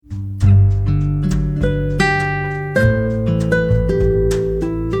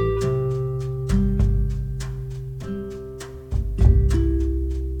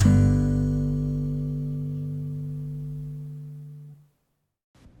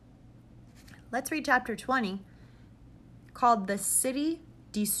Let's read chapter 20, called The City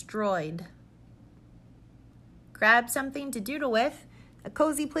Destroyed. Grab something to doodle with, a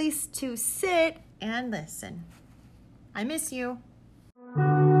cozy place to sit and listen. I miss you.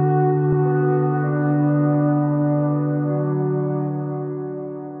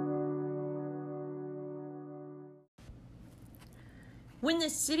 When the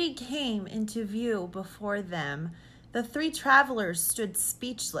city came into view before them, the three travelers stood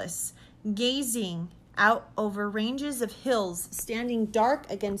speechless, gazing out over ranges of hills standing dark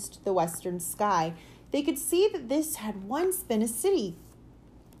against the western sky. They could see that this had once been a city.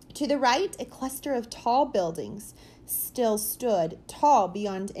 To the right, a cluster of tall buildings still stood, tall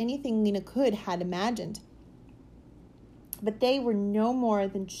beyond anything Lena could had imagined. But they were no more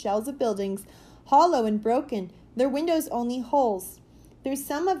than shells of buildings, hollow and broken, their windows only holes. Through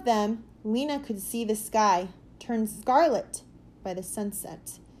some of them, Lena could see the sky turn scarlet by the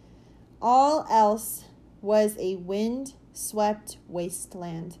sunset. All else was a wind-swept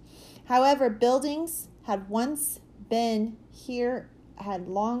wasteland. However, buildings had once been here had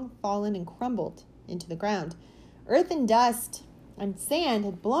long fallen and crumbled into the ground. Earth and dust and sand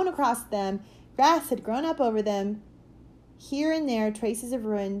had blown across them. Grass had grown up over them. Here and there, traces of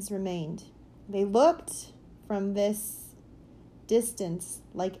ruins remained. They looked from this distance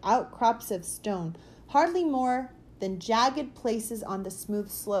like outcrops of stone, hardly more than jagged places on the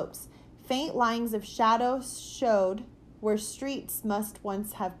smooth slopes. Faint lines of shadow showed where streets must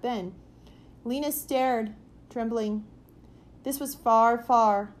once have been. Lena stared, trembling. This was far,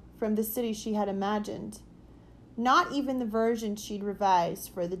 far from the city she had imagined. Not even the version she'd revised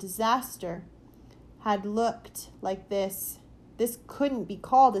for the disaster had looked like this. This couldn't be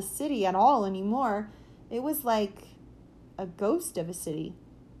called a city at all anymore. It was like a ghost of a city.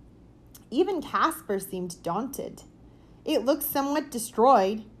 Even Casper seemed daunted. "It looks somewhat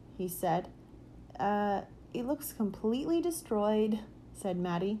destroyed," he said. It looks completely destroyed," said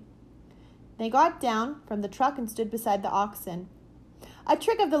Maddie. They got down from the truck and stood beside the oxen. "A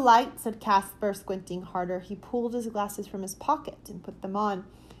trick of the light," said Casper, squinting harder. He pulled his glasses from his pocket and put them on.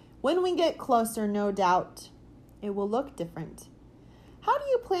 "When we get closer, no doubt, it will look different." "How do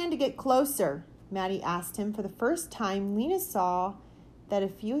you plan to get closer?" Maddie asked him. For the first time, Lena saw that a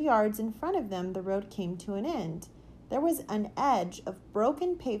few yards in front of them, the road came to an end. There was an edge of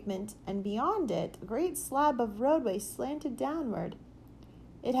broken pavement, and beyond it, a great slab of roadway slanted downward.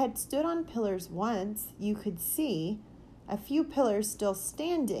 It had stood on pillars once. You could see a few pillars still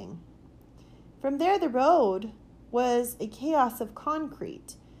standing. From there, the road was a chaos of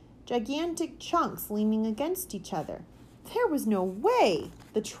concrete, gigantic chunks leaning against each other. There was no way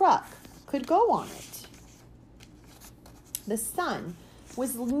the truck could go on it. The sun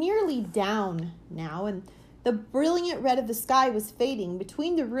was nearly down now, and the brilliant red of the sky was fading.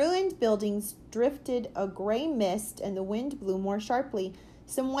 Between the ruined buildings drifted a gray mist, and the wind blew more sharply.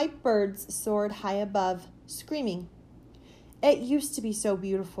 Some white birds soared high above, screaming. "It used to be so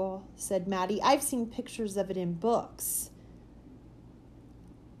beautiful," said Maddie. "I've seen pictures of it in books."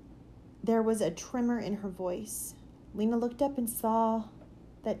 There was a tremor in her voice. Lena looked up and saw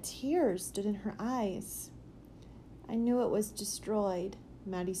that tears stood in her eyes. "I knew it was destroyed,"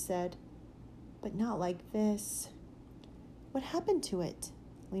 Maddie said, "but not like this." "What happened to it?"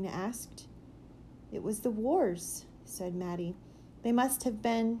 Lena asked. "It was the wars," said Maddie. "They must have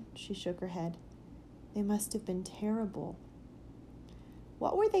been," she shook her head. "They must have been terrible."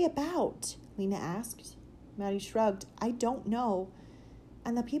 "What were they about?" Lena asked. Maddie shrugged. "I don't know.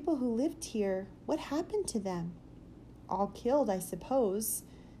 And the people who lived here, what happened to them?" "All killed, I suppose,"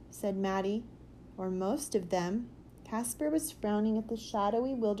 said Maddie. "Or most of them." Casper was frowning at the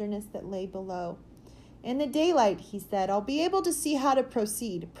shadowy wilderness that lay below. "In the daylight," he said, "I'll be able to see how to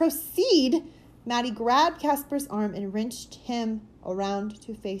proceed." "Proceed?" Maddie grabbed Casper's arm and wrenched him around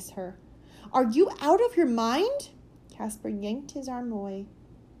to face her. "Are you out of your mind?" Casper yanked his arm away.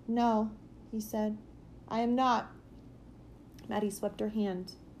 "No," he said, "I am not." Maddie swept her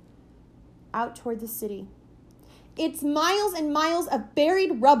hand out toward the city. "It's miles and miles of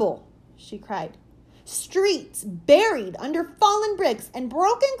buried rubble," she cried. "Streets buried under fallen bricks and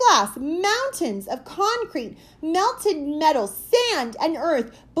broken glass, mountains of concrete, melted metal, sand and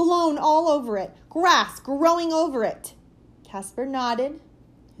earth blown all over it, grass growing over it." Casper nodded,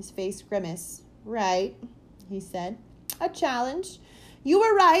 his face grimaced. "Right," he said. "A challenge. You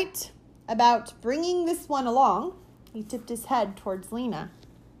were right about bringing this one along." He tipped his head towards Lena.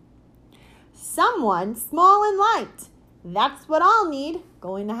 "Someone small and light. That's what I'll need.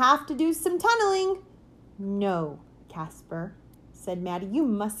 Going to have to do some tunneling." "No, Casper," said Maddie. "You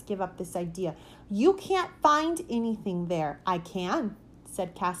must give up this idea. You can't find anything there." "I can,"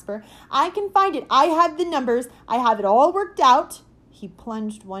 said Casper. I can find it. I have the numbers. I have it all worked out. He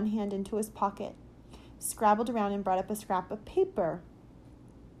plunged one hand into his pocket, scrabbled around, and brought up a scrap of paper.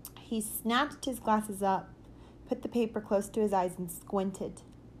 He snatched his glasses up, put the paper close to his eyes, and squinted.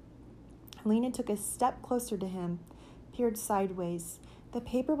 Lena took a step closer to him, peered sideways. The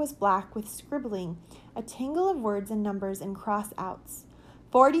paper was black with scribbling, a tangle of words and numbers and cross-outs.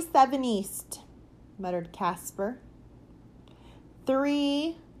 47 east, muttered Casper.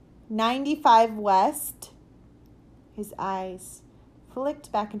 395 west. His eyes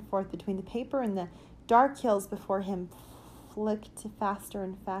flicked back and forth between the paper and the dark hills before him, flicked faster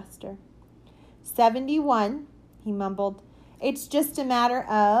and faster. 71, he mumbled. It's just a matter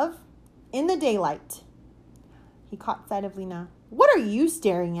of in the daylight. He caught sight of Lena. What are you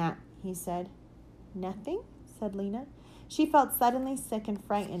staring at? He said. Nothing, said Lena. She felt suddenly sick and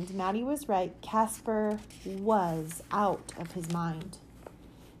frightened. Maddie was right. Casper was out of his mind.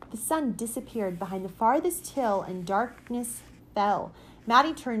 The sun disappeared behind the farthest hill and darkness fell.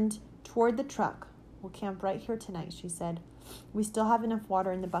 Maddie turned toward the truck. We'll camp right here tonight, she said. We still have enough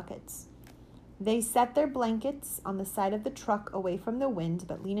water in the buckets. They set their blankets on the side of the truck away from the wind,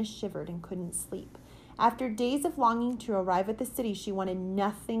 but Lena shivered and couldn't sleep. After days of longing to arrive at the city, she wanted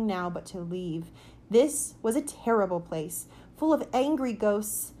nothing now but to leave. This was a terrible place, full of angry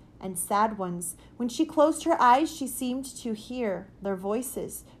ghosts and sad ones. When she closed her eyes, she seemed to hear their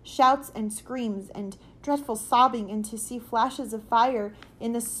voices, shouts and screams and dreadful sobbing, and to see flashes of fire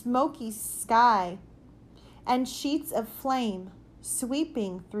in the smoky sky and sheets of flame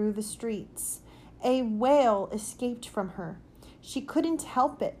sweeping through the streets. A wail escaped from her. She couldn't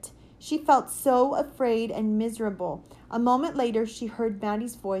help it. She felt so afraid and miserable. A moment later, she heard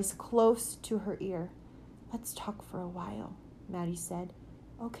Maddie's voice close to her ear. Let's talk for a while, Maddie said.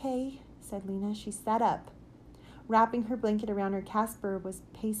 Okay, said Lena. She sat up. Wrapping her blanket around her, Casper was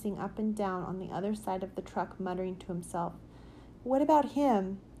pacing up and down on the other side of the truck, muttering to himself. What about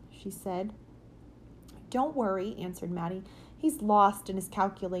him? She said. Don't worry, answered Maddie. He's lost in his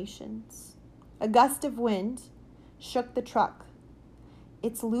calculations. A gust of wind shook the truck.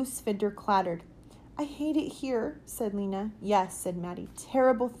 Its loose fender clattered. I hate it here, said Lena. Yes, said Maddie.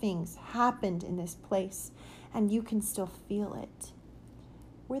 Terrible things happened in this place, and you can still feel it.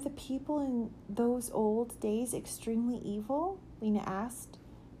 Were the people in those old days extremely evil? Lena asked.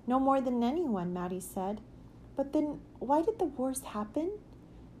 No more than anyone, Maddie said. But then why did the wars happen?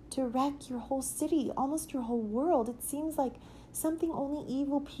 To wreck your whole city, almost your whole world. It seems like something only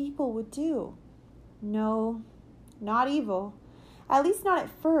evil people would do. No, not evil. At least not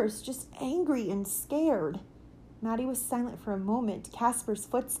at first, just angry and scared. Maddie was silent for a moment. Casper's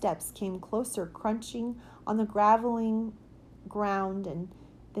footsteps came closer, crunching on the graveling ground, and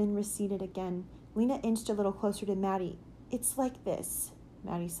then receded again. Lena inched a little closer to Maddie. It's like this,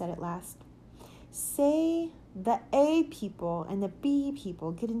 Maddie said at last. Say the A people and the B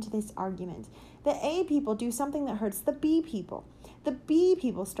people get into this argument. The A people do something that hurts the B people. The B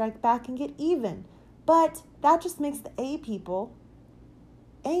people strike back and get even. But that just makes the A people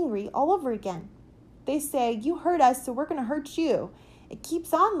angry all over again. They say, you hurt us, so we're going to hurt you. It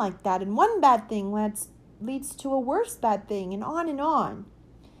keeps on like that, and one bad thing leads to a worse bad thing, and on and on.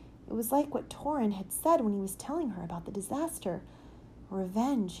 It was like what Torin had said when he was telling her about the disaster.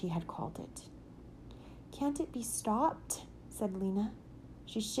 Revenge, he had called it. Can't it be stopped? Said Lena.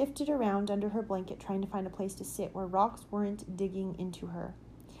 She shifted around under her blanket, trying to find a place to sit where rocks weren't digging into her.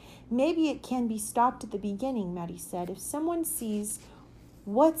 Maybe it can be stopped at the beginning, Maddie said. If someone sees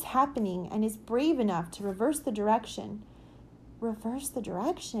what's happening and is brave enough to reverse the direction. Reverse the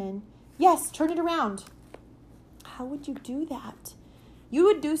direction? Yes, turn it around. How would you do that? You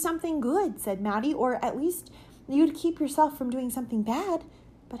would do something good, said Maddie, or at least you'd keep yourself from doing something bad.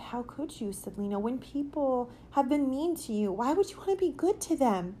 But how could you, said Lena, when people have been mean to you? Why would you want to be good to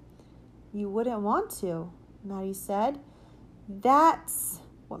them? You wouldn't want to, Maddie said. That's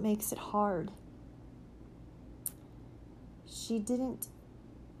what makes it hard. She didn't...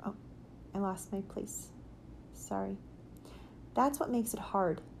 Oh, I lost my place. Sorry. That's what makes it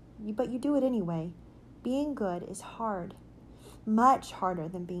hard. But you do it anyway. Being good is hard. Much harder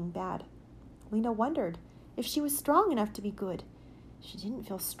than being bad. Lena wondered if she was strong enough to be good. She didn't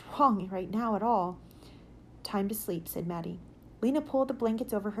feel strong right now at all. Time to sleep, said Maddie. Lena pulled the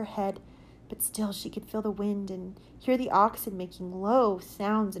blankets over her head, but still she could feel the wind and hear the oxen making low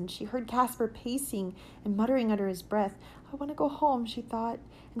sounds, and she heard Casper pacing and muttering under his breath. I want to go home, she thought,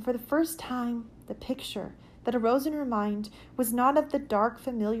 and for the first time, the picture that arose in her mind was not of the dark,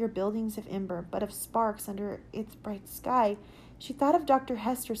 familiar buildings of Ember, but of sparks under its bright sky. She thought of Dr.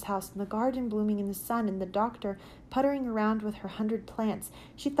 Hester's house and the garden blooming in the sun and the doctor puttering around with her 100 plants.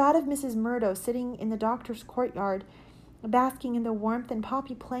 She thought of Mrs. Murdo sitting in the doctor's courtyard, basking in the warmth, and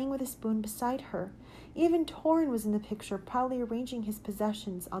Poppy playing with a spoon beside her. Even Torrin was in the picture, proudly arranging his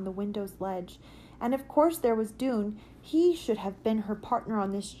possessions on the window's ledge. And of course there was Dune. He should have been her partner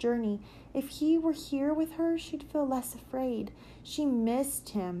on this journey. If he were here with her, she'd feel less afraid. She missed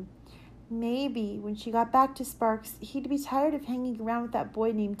him. Maybe when she got back to Sparks, he'd be tired of hanging around with that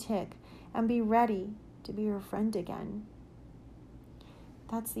boy named Tick and be ready to be her friend again.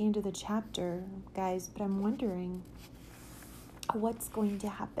 That's the end of the chapter, guys, but I'm wondering what's going to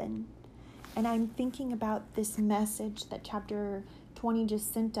happen. And I'm thinking about this message that chapter 20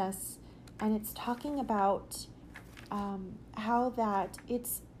 just sent us, and it's talking about how that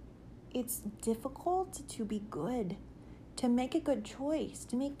it's difficult to be good, to make a good choice,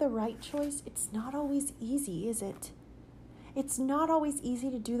 to make the right choice. It's not always easy, is it? It's not always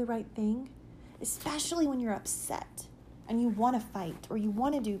easy to do the right thing, especially when you're upset and you want to fight or you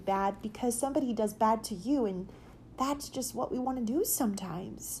want to do bad because somebody does bad to you, and that's just what we want to do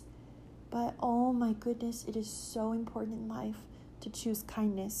sometimes. But oh my goodness, it is so important in life to choose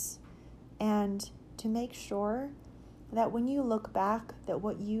kindness and to make sure that when you look back, that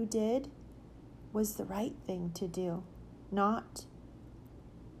what you did was the right thing to do, not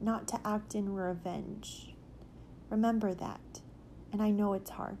to act in revenge. Remember that. And I know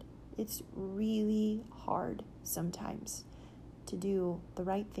it's hard. It's really hard sometimes to do the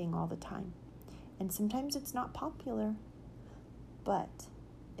right thing all the time. And sometimes it's not popular, but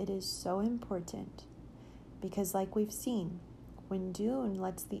it is so important because, like we've seen, when Dune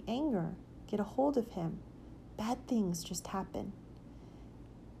lets the anger get a hold of him, bad things just happen.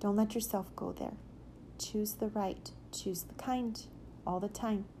 Don't let yourself go there. Choose the right, choose the kind all the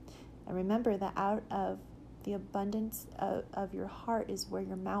time. And remember that out of the abundance of your heart is where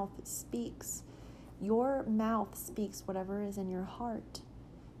your mouth speaks. Your mouth speaks whatever is in your heart.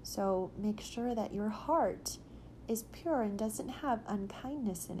 So make sure that your heart is pure and doesn't have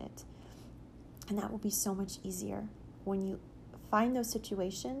unkindness in it. And that will be so much easier when you find those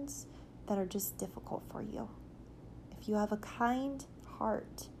situations that are just difficult for you. If you have a kind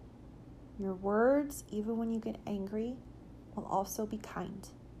heart, your words, even when you get angry, will also be kind.